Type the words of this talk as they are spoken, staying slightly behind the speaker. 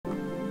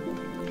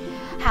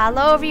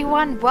Hello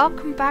everyone,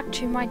 welcome back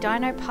to my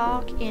dino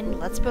park in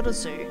Let's Build a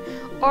Zoo.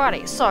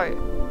 Alrighty,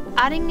 so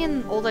adding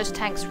in all those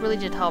tanks really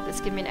did help. It's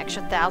given me an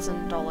extra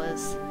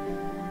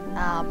 $1,000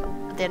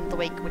 at the end of the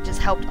week, which has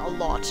helped a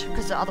lot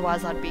because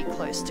otherwise I'd be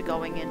close to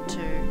going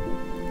into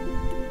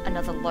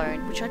another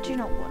loan, which I do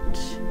not want.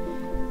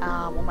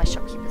 All my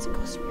shopkeepers are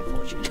costing me a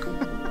fortune.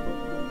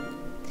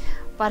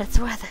 But it's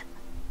worth it.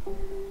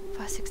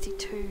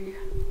 562.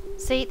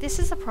 See, this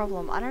is the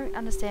problem. I don't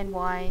understand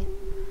why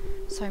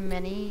so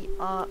many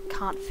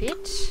can't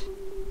fit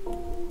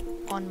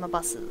on my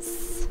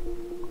buses.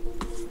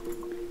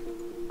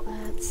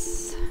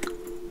 Let's...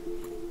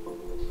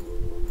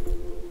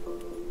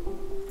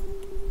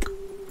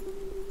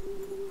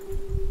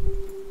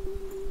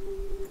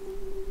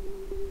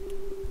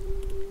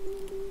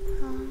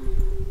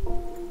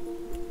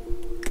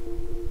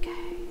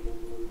 okay.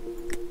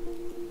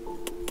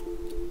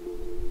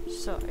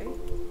 So...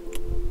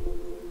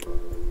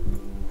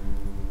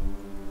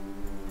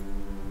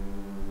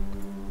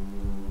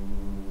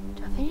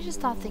 I need to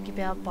start thinking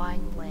about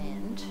buying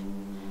land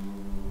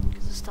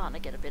because it's starting to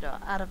get a bit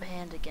out of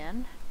hand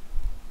again.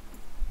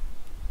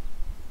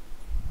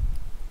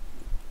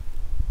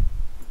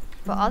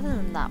 But other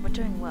than that, we're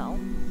doing well.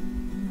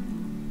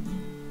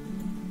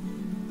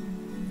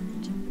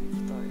 To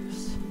move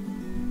those.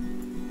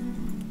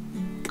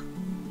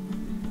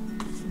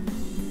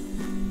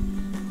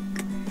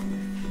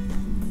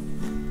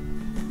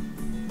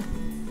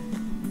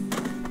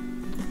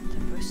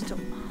 We're still.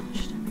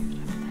 Should I move it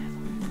over there?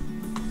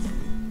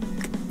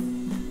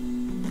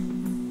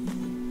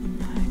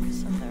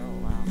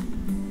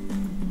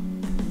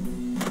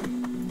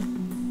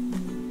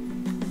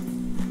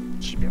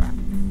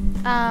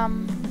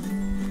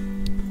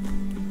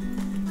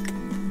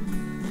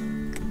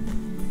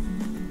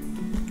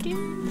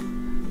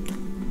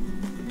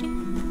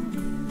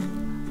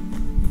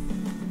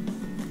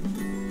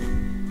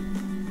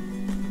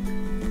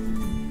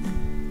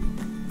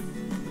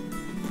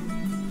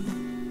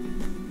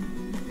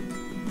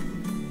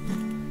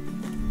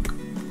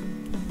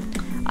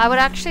 I would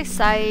actually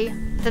say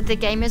that the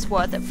game is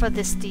worth it for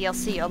this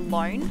DLC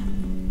alone,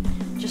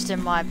 just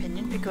in my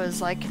opinion,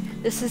 because like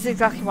this is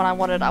exactly what I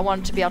wanted. I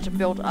wanted to be able to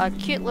build a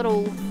cute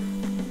little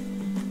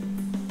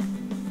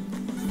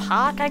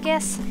park, I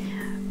guess,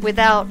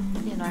 without,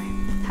 you know,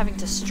 having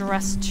to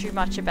stress too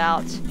much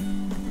about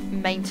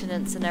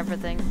maintenance and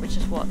everything, which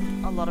is what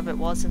a lot of it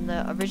was in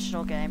the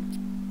original game.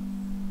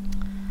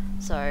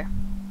 So,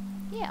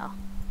 yeah.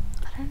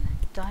 I don't know.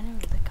 Dino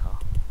with the car.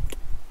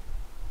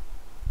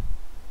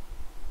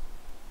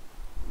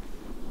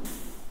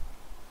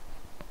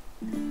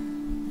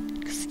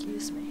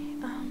 Excuse me.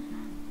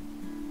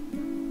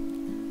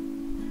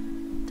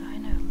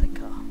 Dino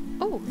liquor.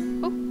 Oh,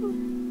 oh,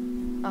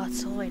 oh!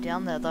 It's all the way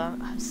down there, though.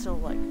 I'm still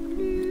like,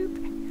 bloop.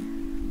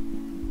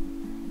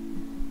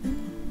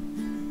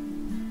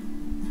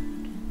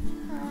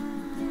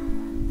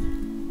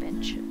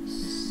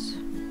 Benches.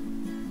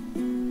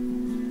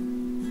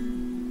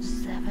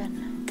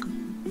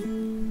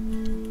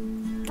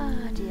 7.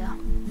 Oh dear.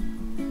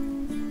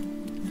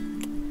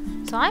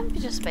 So I'm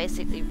just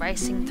basically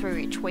racing through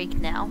each week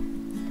now.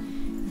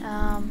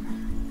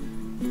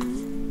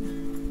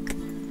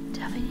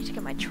 Definitely need to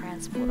get my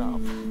transport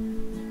up.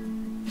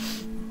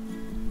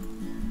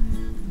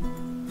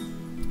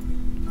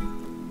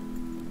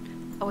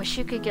 I wish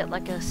you could get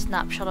like a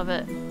snapshot of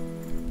it.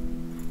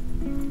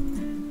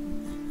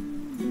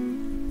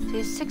 See,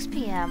 it's 6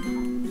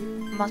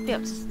 PM. It must be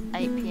up to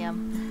 8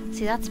 PM.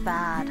 See, that's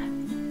bad.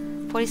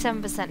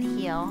 47%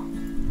 here.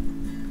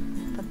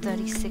 But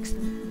 36...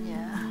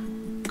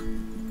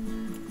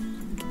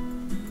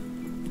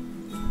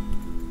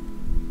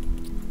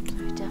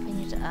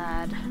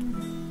 add,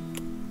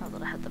 not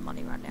that I had the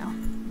money right now,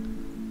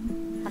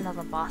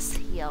 another bus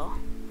here.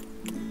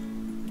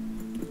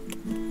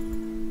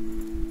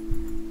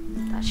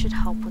 That should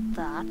help with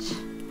that.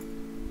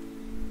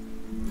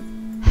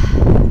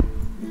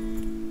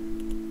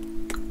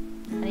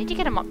 I need to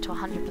get them up to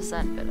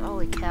 100%, but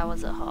holy cow,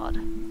 is it hard.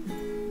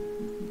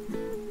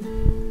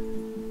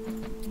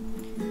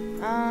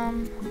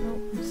 Oh,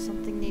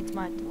 something needs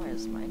my,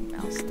 where's my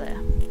mouse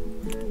there?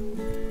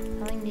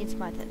 Something needs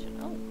my attention.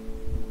 Oh.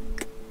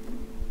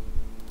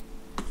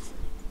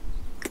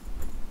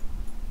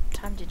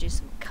 Time to do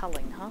some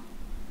culling, huh?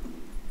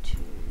 2.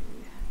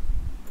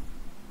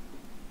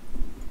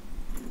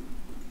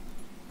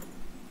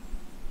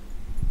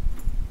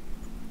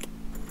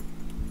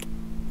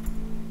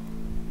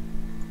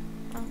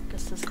 Oh, I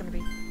guess there's gonna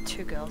be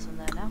 2 girls in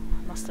there now.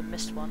 I must have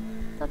missed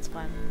one. That's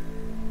fine.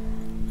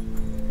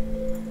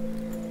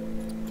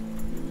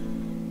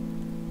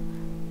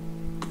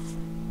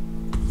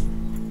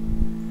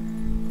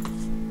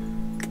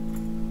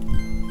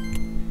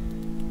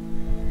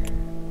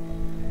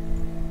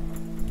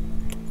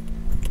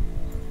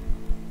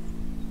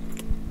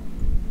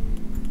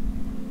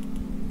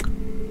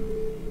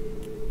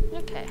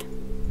 Okay.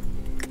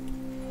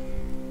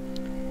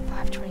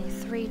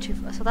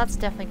 523, so that's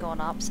definitely gone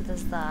up, so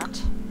there's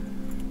that.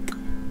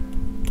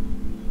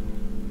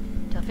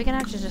 we're gonna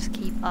have to just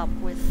keep up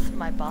with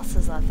my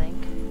buses, I think.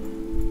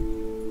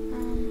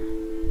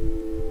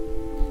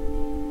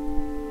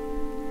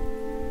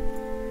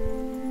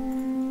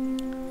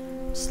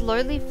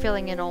 Slowly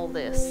filling in all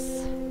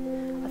this.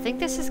 I think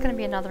this is gonna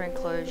be another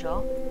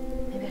enclosure.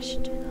 Maybe I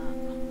should do that.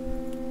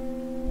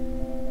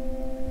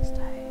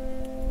 Stay.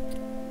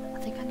 I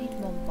think I need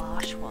more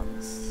marsh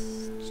ones.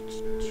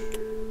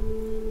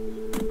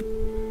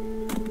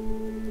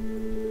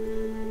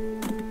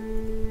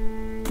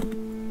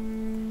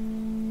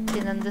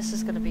 And then this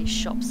is going to be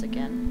shops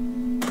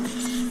again.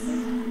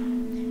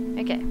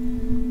 Okay,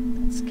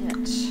 let's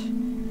get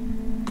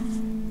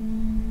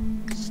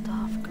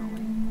stuff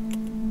going.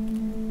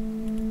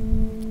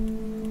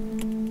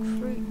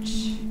 Fruit.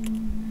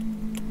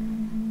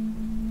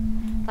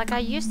 Like I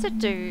used to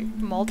do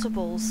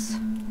multiples,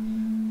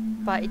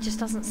 but it just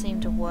doesn't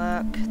seem to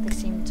work. They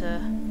seem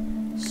to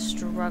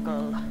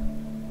struggle.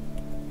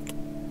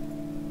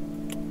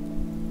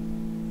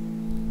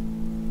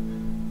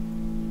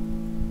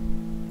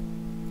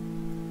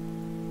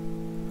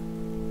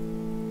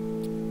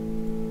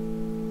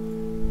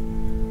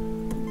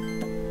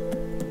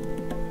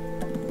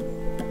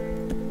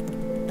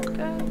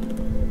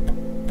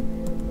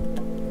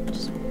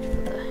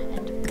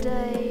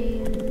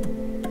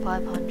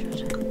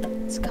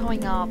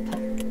 Up.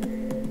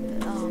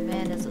 Oh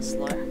man, is it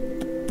slow.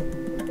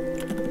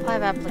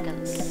 5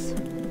 applicants.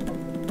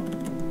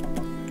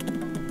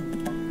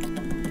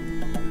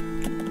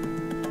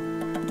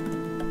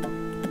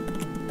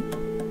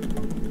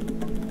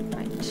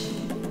 Right.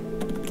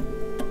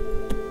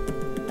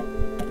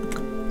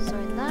 So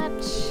in that.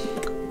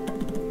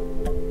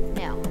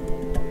 Now.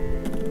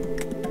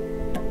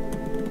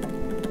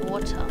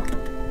 Water.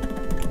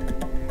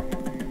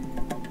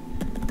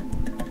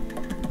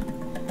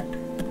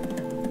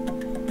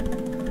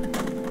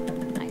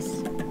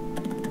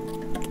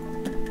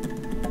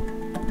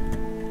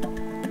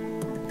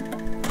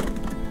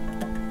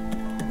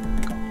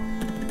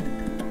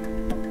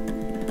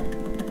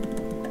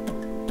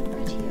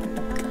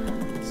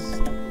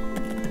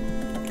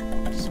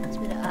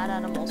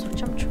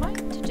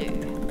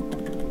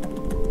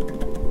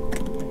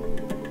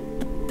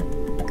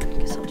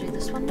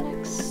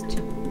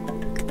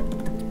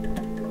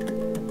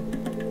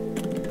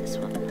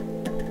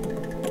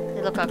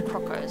 Look at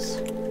crocos.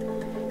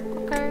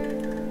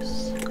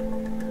 Crocos.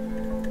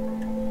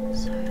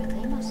 So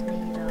they must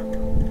need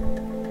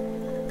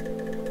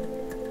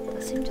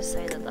they seem to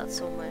say that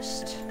that's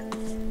almost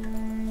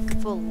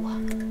full.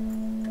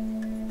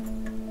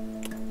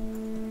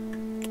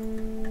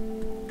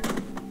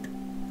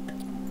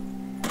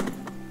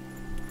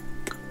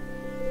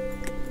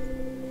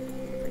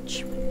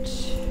 Enrichment.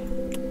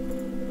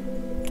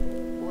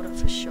 Water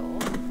for sure.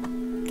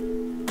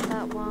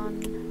 That one.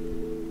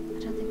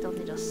 They'll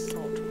need a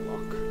salt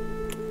block.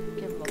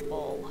 Give them a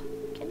ball.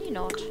 Can you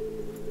not?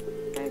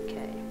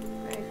 Okay.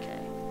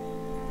 Okay.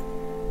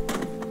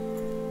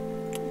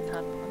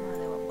 Cardboard. No,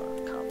 they won't want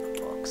a cardboard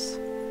box.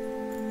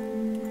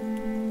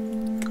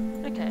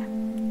 Okay.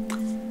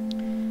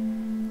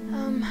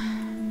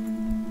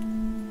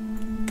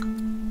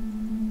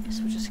 Guess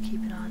we'll just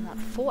keep an eye on that.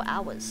 4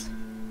 hours.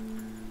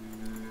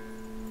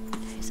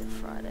 Is it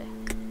Friday?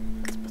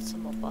 Let's put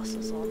some more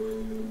buses on.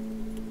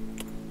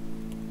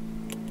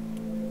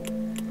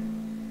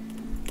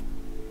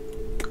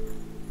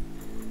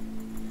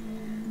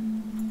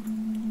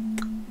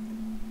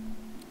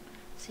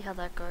 See how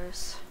that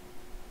goes.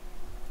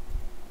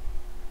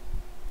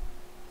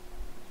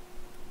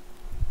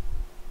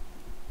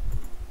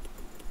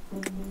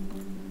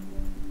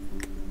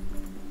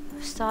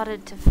 I've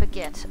started to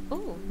forget.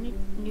 Ooh,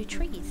 new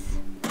trees.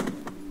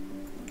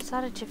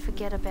 Started to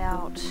forget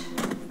about.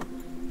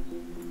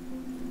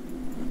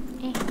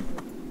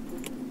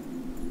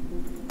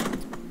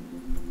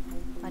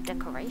 My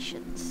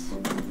decorations.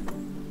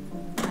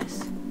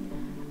 Nice.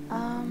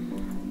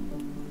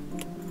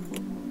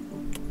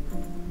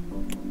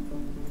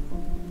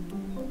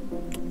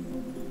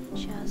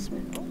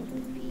 Jasmine, oh,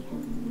 Livy.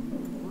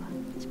 Ooh,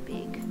 it's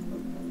big.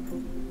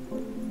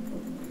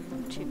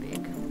 Too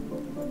big.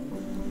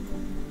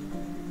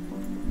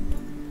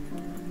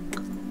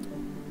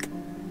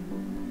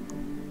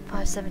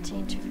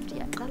 $517,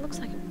 $258. That looks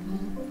like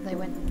that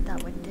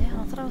went down.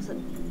 I thought I was at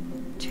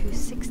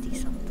 260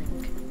 something.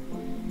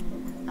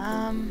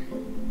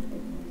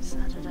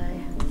 Saturday.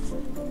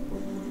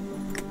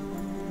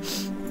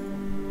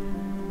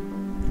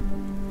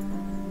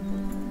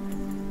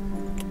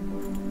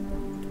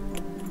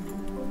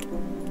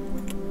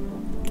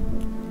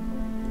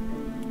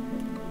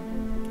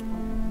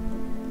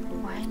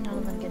 Why ain't none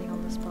of them getting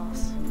on this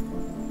bus?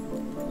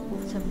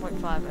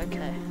 7.5,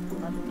 okay,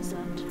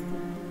 11%.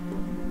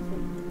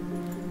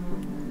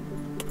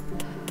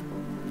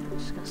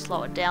 Just gonna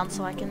slow it down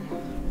so I can.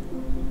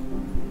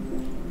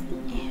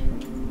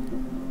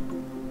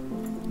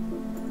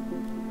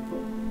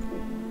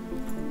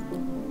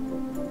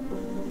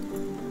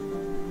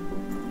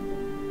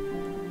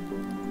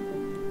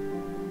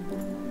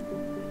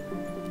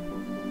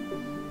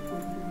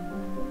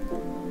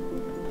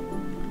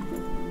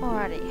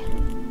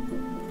 Alrighty.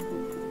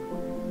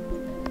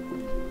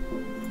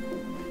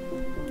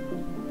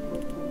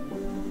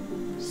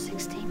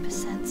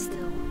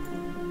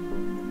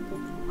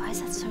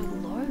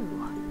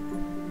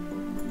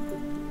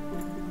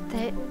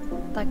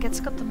 Like,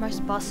 it's got the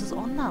most buses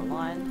on that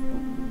line.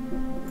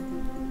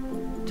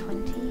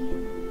 20?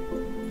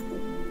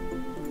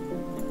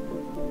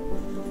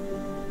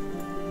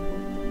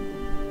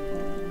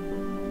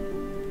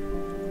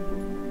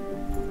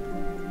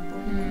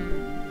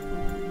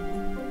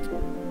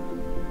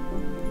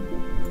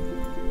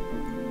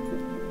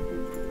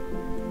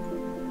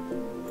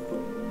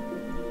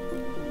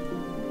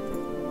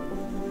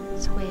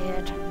 It's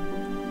weird.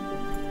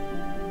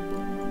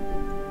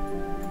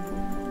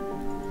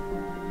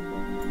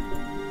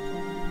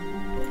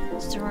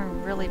 It's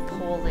doing really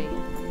poorly.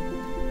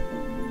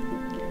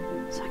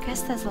 So I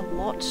guess there's a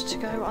lot to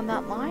go on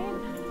that line.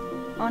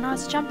 Oh no,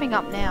 it's jumping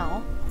up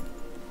now.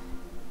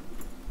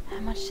 How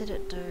much did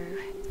it do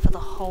for the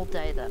whole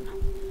day then?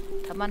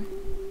 Come on.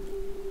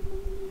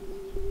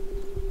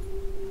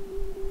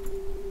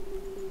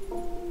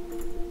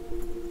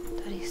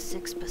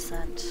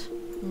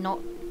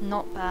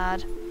 Not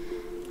bad.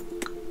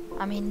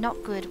 I mean,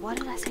 not good. Why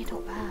did I say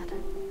not bad?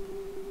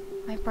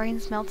 My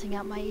brain's melting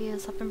out my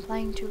ears. I've been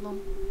playing too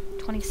long.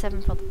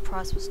 27 for the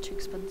price was too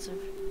expensive.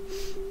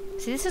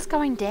 See, this is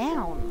going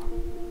down.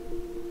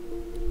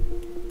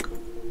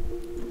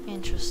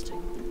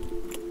 Interesting.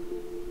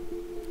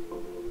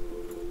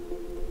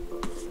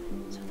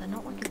 So they're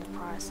not looking at the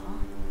price, huh?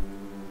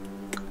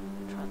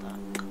 Try that.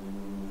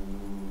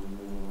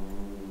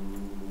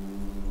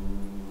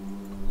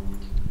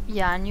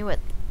 Yeah, I knew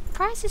it.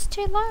 Price is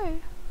too low.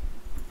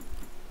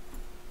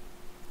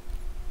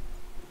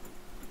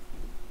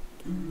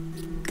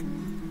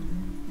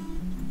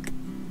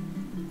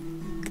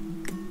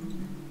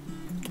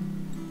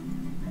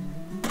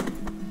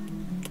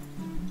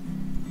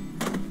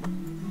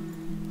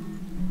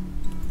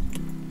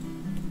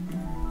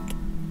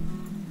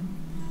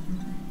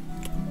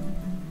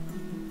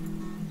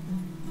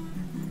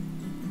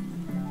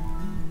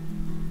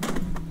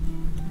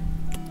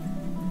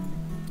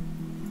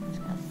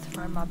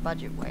 My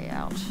budget way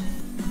out.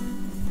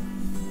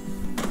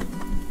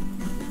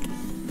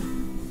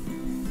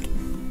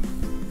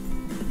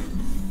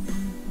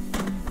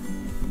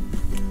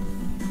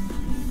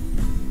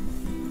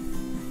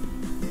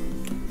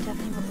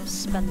 Definitely wasn't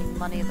spending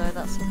money though,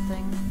 that's the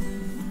thing.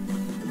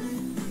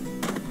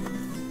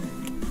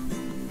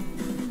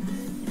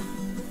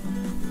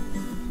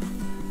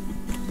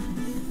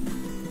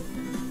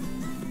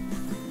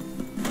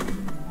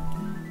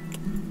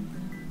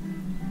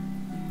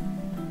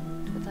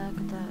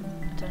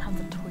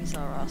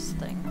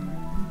 Thing.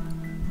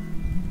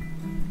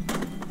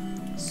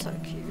 So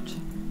cute.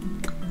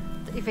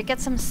 If it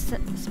gets some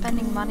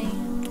spending money,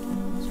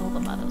 it's all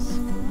that matters.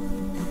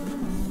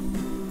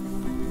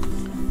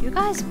 You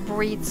guys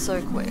breathe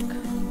so quick.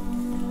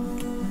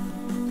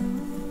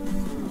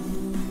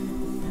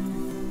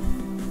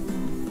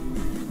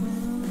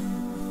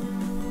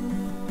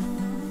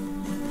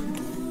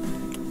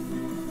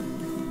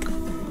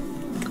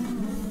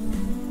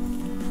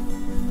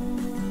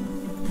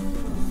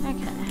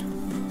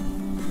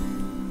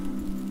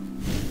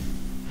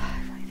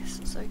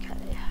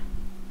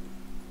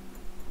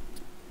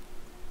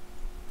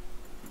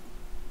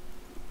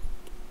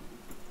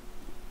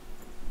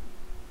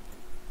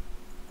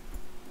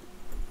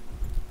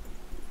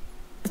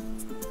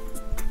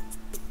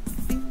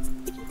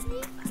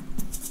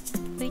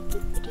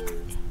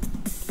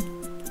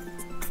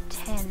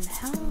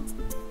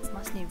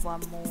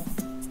 One more.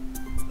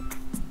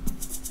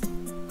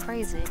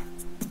 Crazy. 2,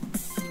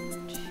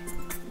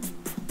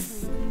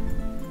 3,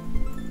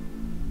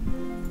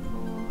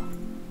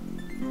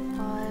 4,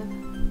 5,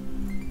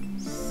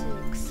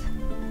 6,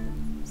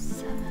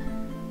 7.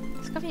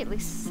 It's gotta be at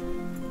least.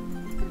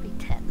 It's gotta be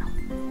 10.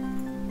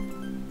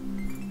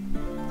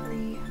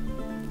 3,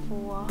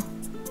 4,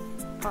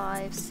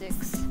 5, 6,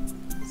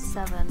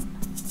 7,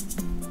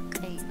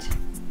 8.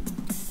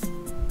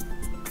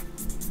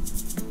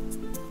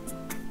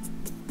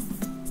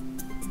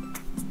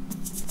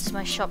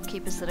 My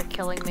shopkeepers that are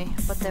killing me,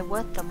 but they're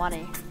worth the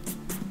money.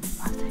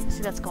 I think,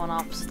 see, that's gone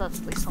up, so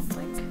that's at least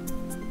something.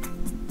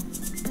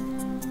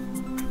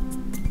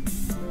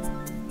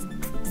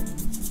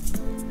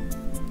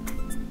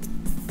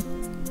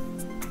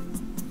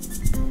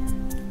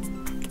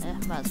 Yeah,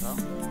 might as well.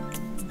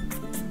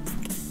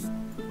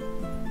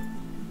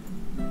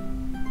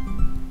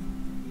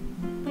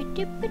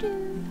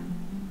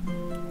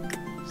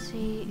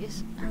 See, I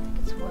think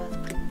it's worth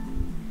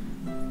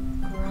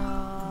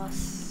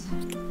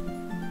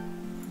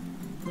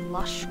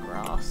lush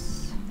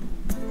grass,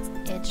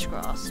 edge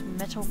grass,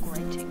 metal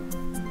grating.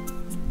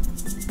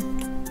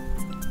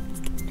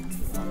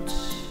 Want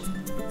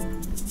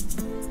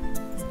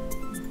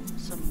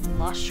some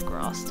lush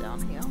grass down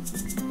here.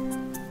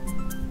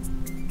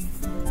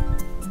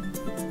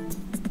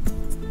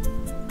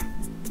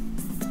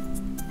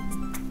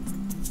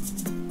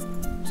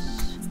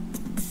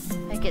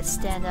 Make it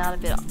stand out a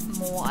bit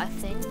more, I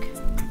think.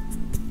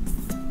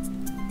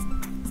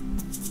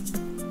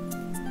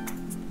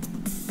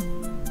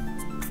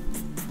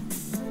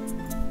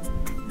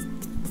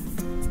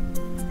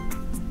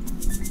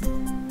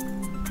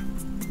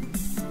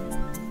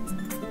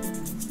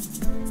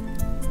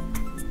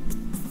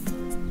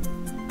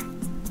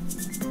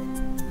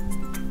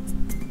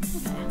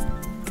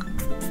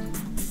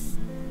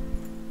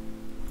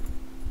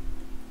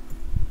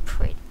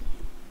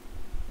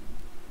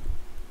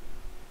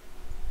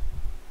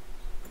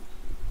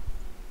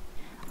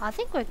 I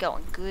think we're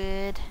going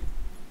good.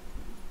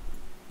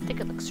 I think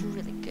it looks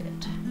really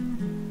good.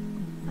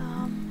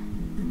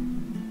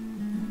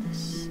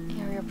 This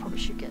area probably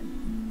should get...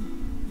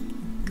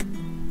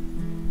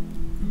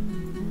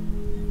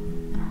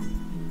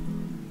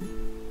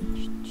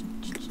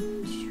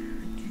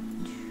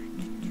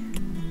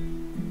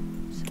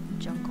 some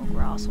jungle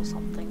grass or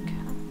something.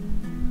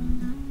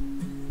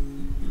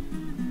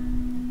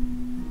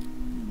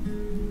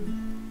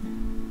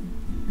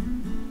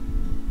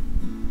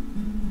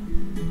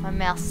 My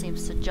mouse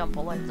seems to jump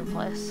all over the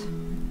place.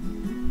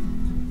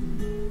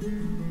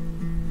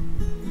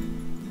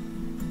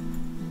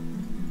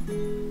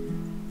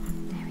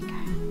 There we go.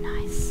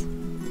 Nice.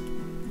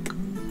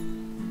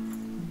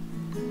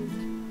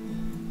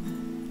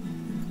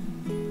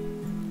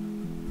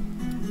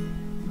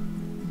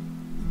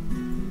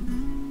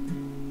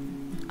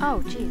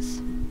 Oh,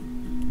 jeez.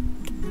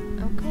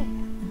 Okay.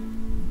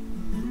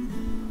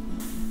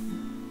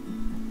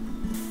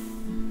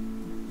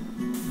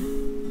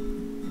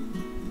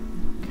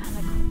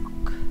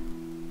 Mechanical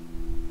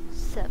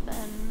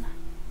 7.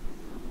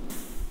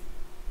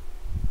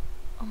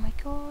 Oh my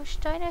gosh,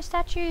 dino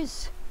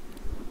statues!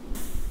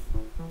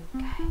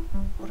 Okay,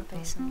 water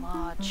basin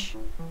large.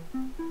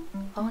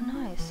 Oh,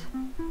 nice.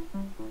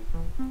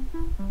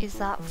 Is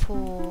that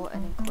for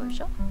an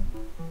enclosure?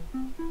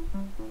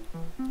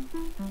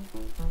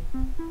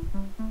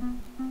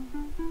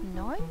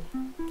 No?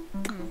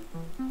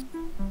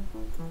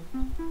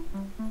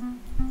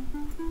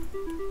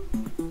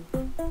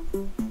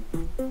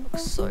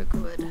 Looks so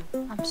good.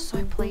 I'm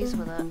so pleased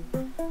with it.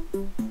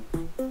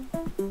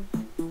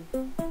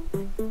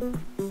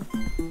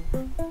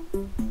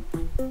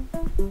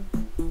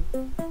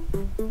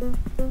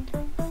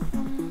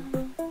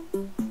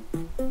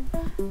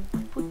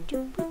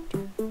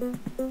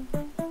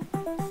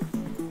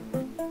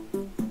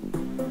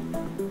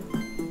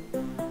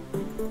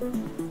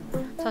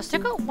 So I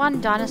still got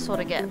one dinosaur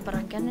to get, but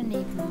I'm gonna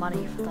need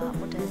money for that.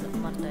 What day is it?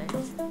 Monday.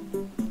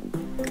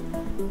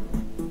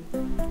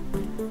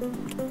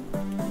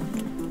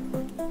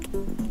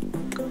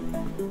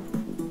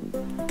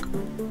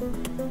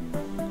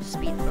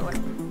 Speed through it.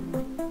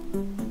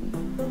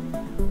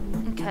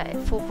 Okay,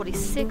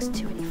 446,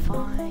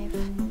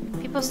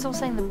 285. People are still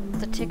saying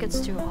the ticket's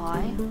too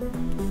high.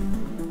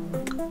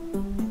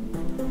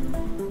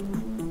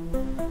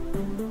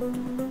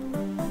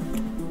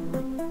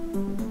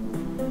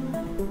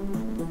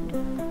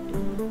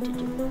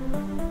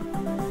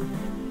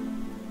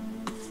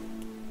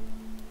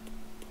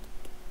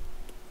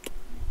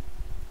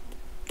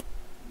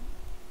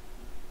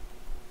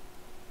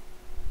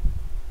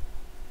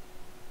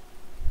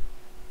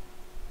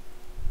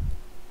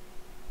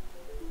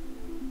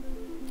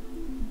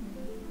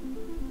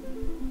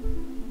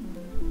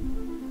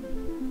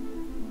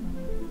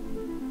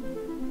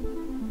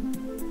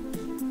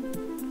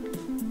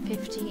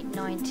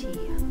 $50.90.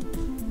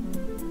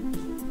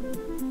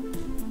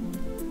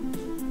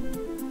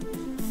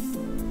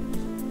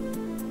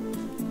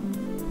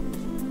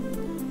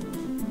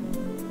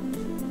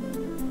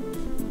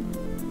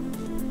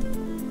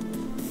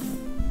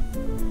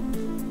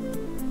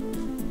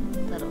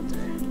 That'll do.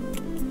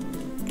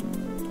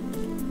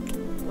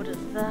 What is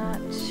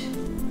that?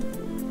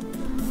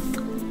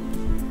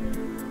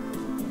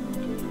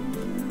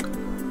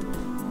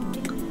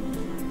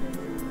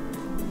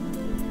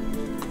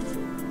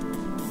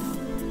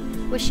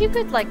 Wish you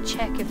could like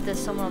check if there's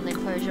someone on the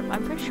enclosure.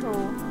 I'm pretty sure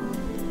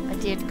I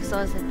did because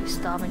I was gonna be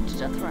starving to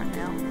death right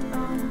now.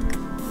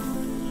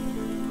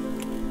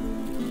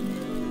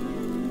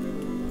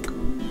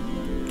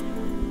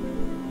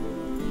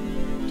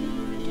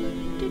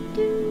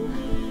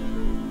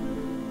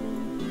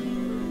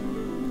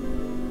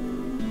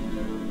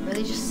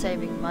 Really just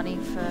saving money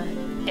for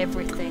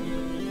everything.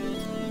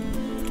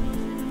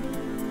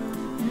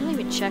 I'm not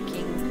even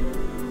checking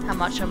how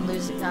much I'm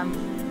losing.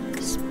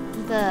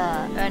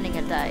 Earning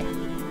a day.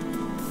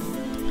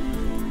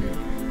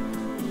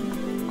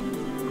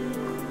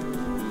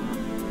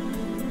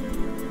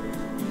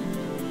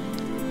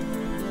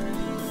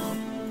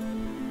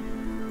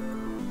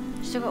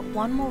 Still got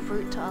one more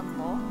route to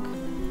unlock.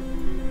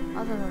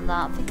 Other than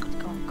that, I think it's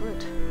gone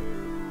good.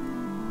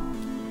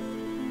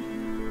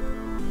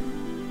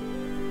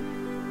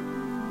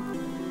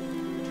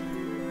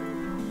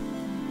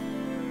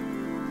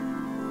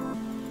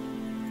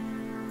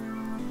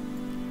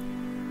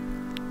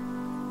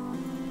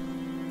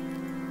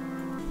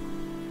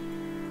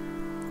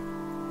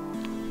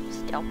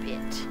 Stop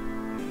it.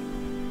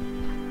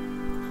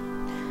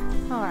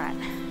 Alright.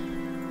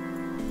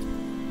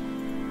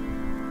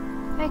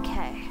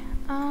 Okay.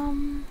 I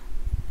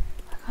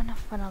got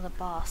enough for another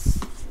bus.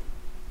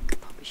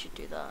 Probably should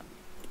do that.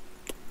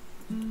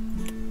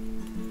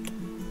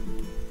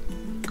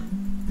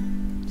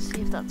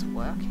 See if that's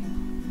working.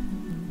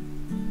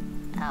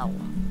 Ow.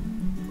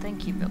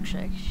 Thank you,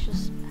 Milkshake. She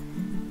just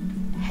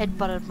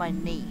headbutted my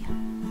knee.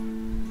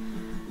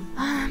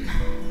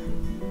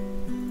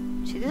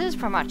 See, this is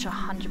pretty much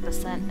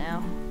 100%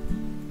 now.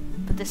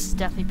 But this is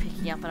definitely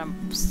picking up and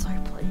I'm so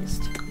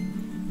pleased.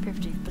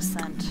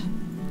 50%.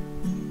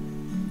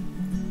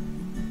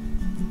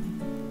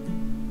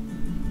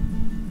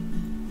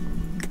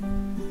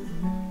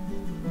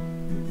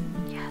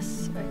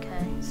 Yes,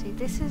 okay. See,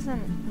 this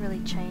isn't really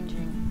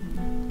changing.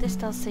 This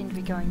does seem to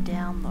be going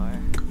down though.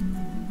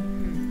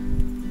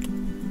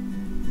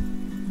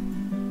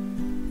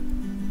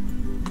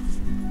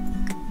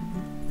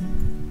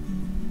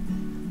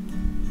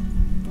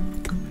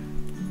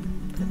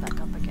 Put it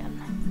back up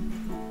again.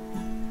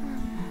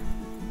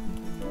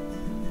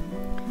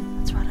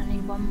 That's right, I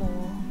need one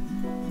more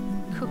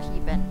cookie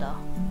vendor.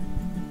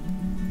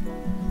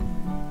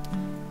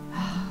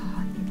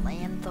 I need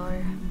land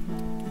though.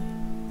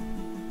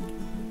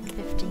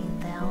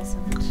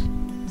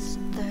 15,000. It's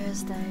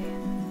Thursday.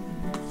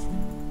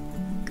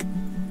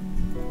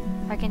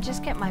 If I can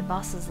just get my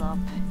buses up,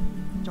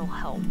 it'll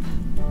help.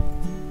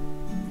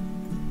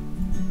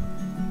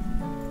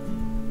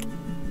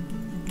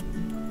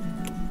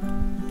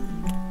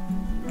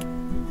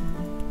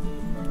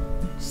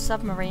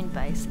 Submarine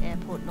base,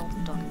 airport, North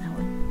Dock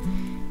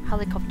and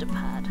helicopter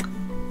pad.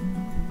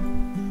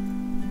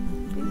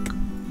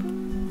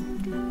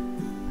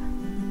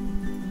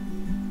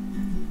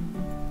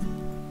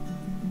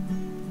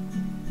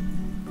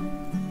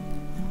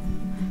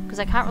 Because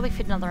I can't really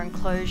fit another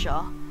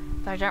enclosure,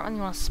 but I don't really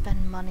want to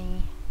spend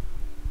money.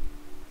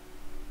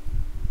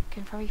 I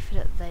can probably fit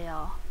it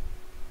there.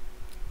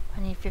 I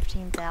need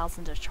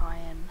 15,000 to try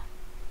and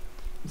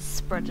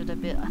spread it a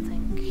bit, I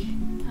think.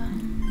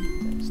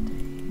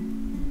 Thursday.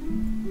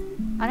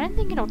 I don't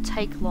think it'll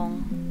take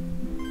long,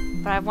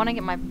 but I want to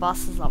get my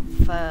buses up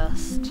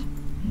first,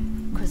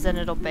 because then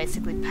it'll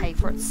basically pay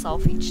for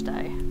itself each day.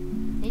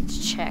 I need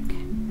to check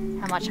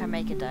how much I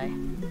make a day.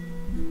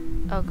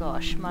 Oh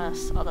gosh,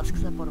 minus, oh that's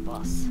because I bought a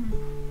bus.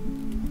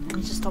 I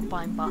need to stop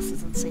buying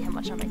buses and see how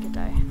much I make a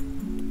day.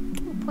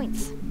 Ooh,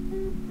 points.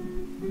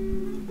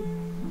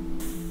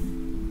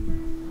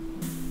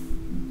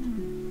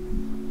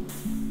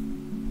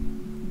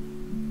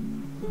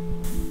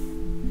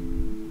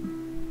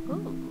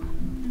 Ooh.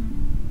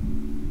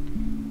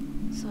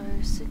 So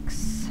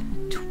 6,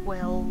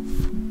 12,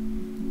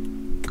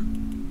 at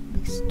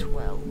least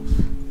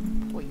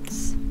 12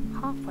 points.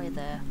 Halfway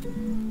there.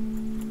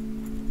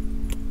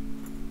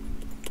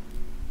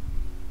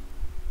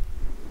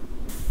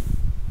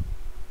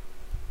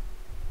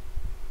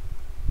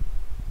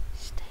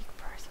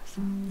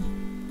 So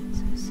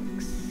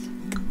 6.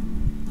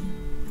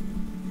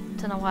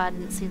 Don't know why I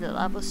didn't see that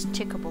that was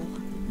tickable.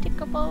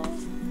 Tickable.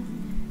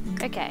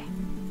 Okay.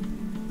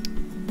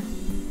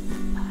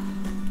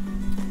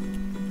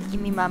 Give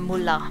me my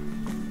mullah.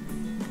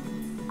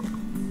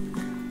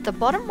 The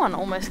bottom one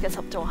almost gets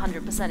up to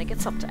 100%. It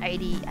gets up to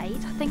 88, I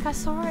think I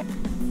saw it.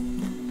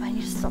 But I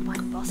need to stop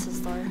buying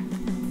buses though.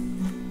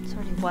 It's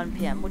already 1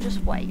 PM. We'll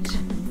just wait.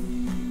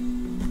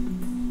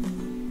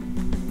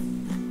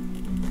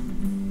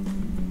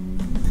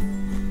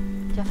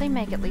 Definitely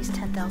make at least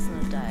 10,000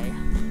 a day,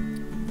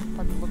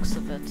 by the looks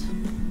of it.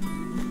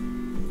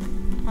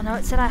 I know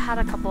it said I had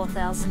a couple of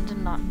thousand,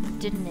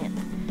 didn't it,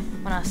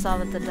 when I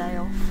started the day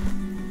off.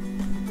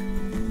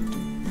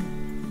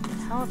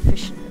 How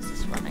efficient is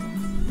this running?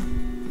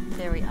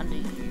 Very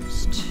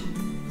underused.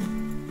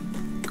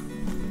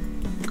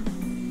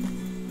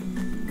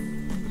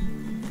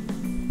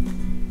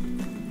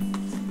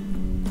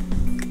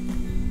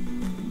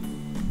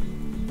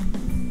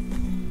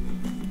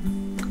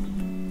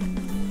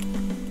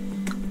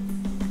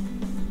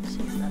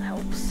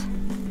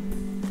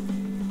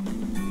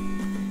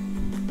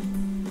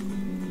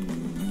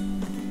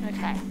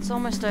 It's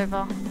almost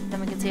over, then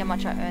we can see how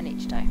much I earn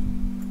each day.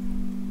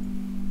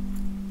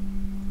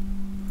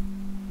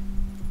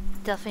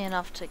 Definitely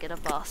enough to get a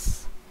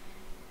bus.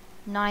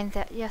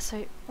 9,000, yeah,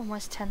 so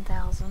almost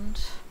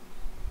 10,000.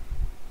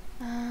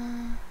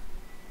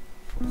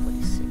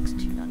 446,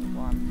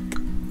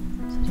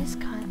 291. So it is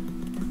kind of,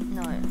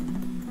 no.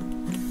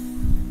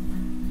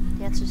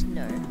 The answer is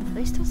no. Are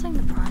they still saying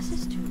the price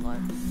is too low?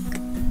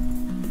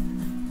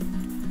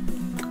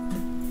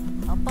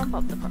 I'll bump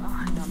up the price. Oh,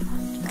 hang on, I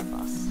need my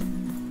bus.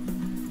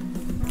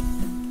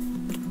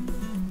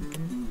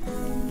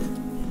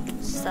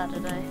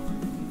 Saturday.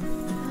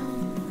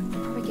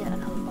 Probably get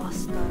another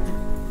bus though.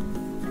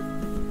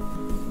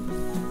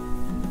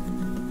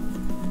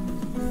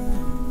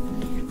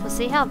 We'll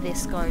see how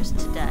this goes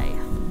today.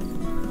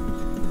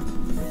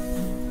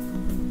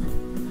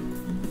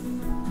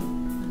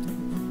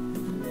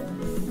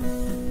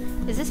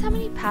 Is this how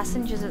many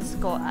passengers it's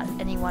got at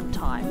any one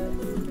time?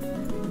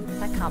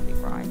 That can't be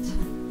right.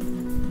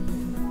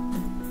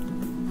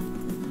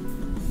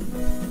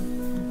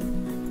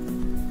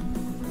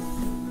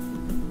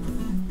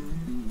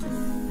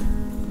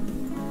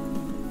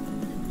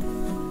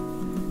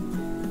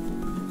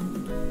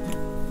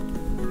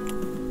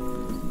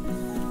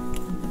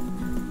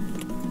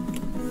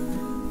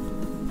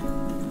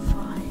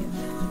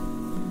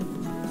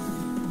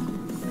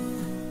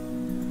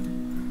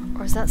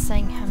 Or is that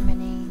saying how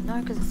many?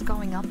 No, because it's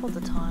going up all the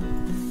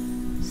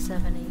time.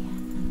 70.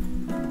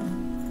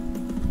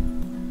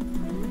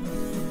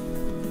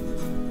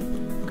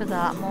 Look at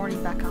that, I'm already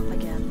back up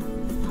again.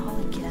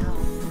 Holy cow.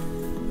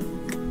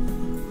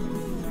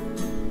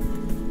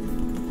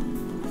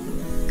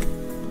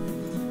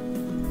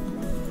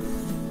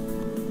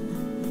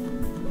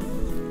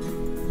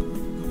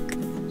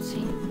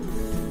 See?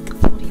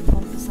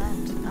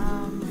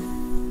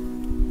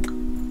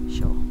 44%.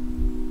 Sure.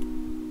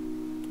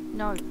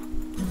 No.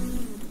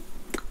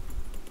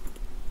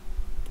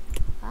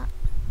 That.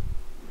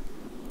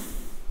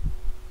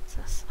 What's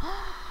this?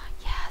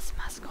 Yes,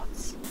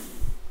 mascots.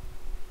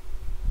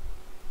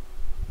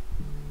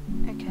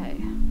 Okay.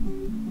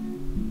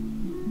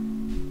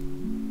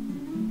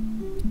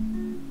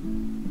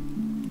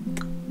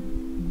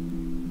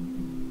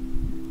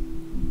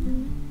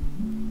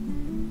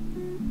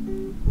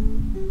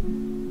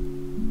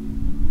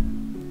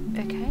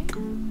 Okay.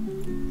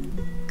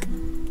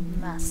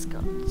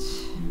 Mascot.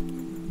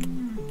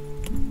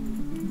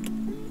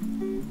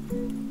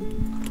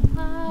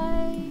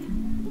 Hi.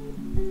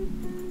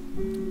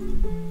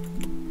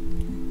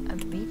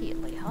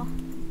 Immediately, huh?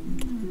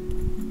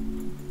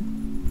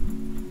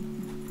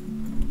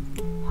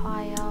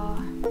 Higher.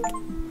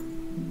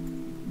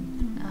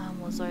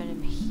 We'll zone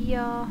him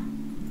here.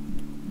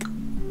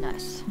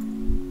 Nice.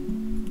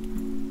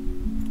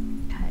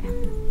 Okay.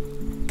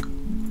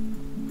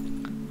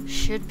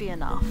 Should be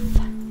enough.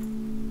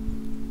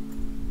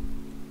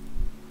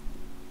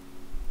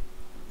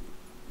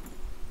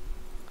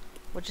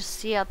 We'll just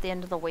see out the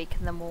end of the week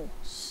and then we'll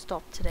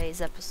stop today's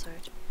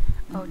episode.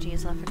 Oh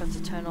geez, I forgot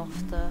to turn off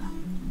the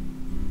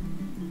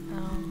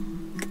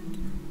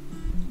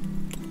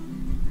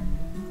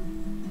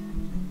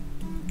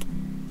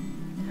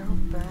they're all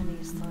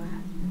Bernies though.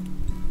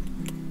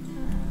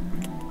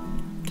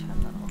 Turn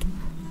that off.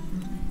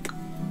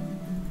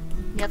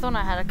 The other one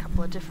I had a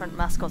couple of different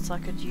mascots I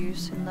could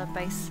use in the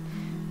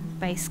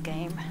base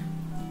game.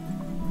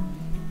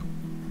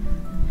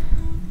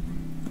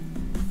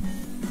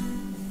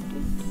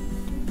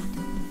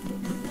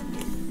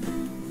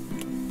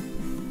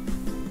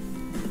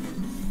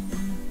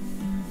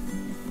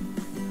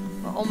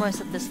 We're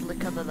almost at this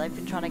liquor that they've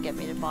been trying to get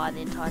me to buy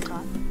the entire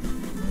time.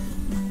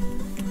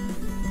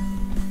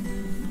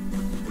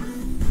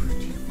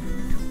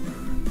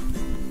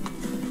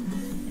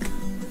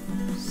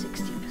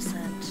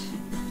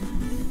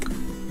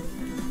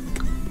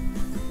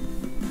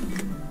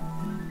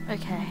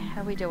 Okay,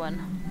 how we doing?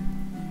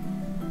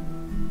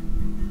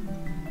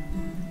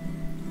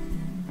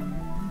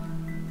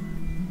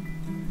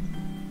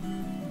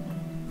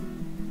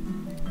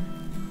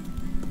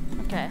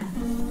 Okay,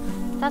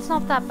 that's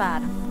not that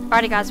bad.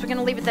 Alrighty guys, we're going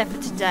to leave it there for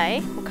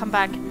today. We'll come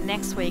back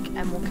next week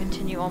and we'll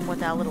continue on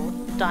with our little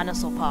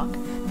dinosaur park.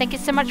 Thank you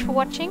so much for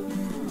watching.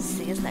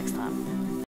 See you next time.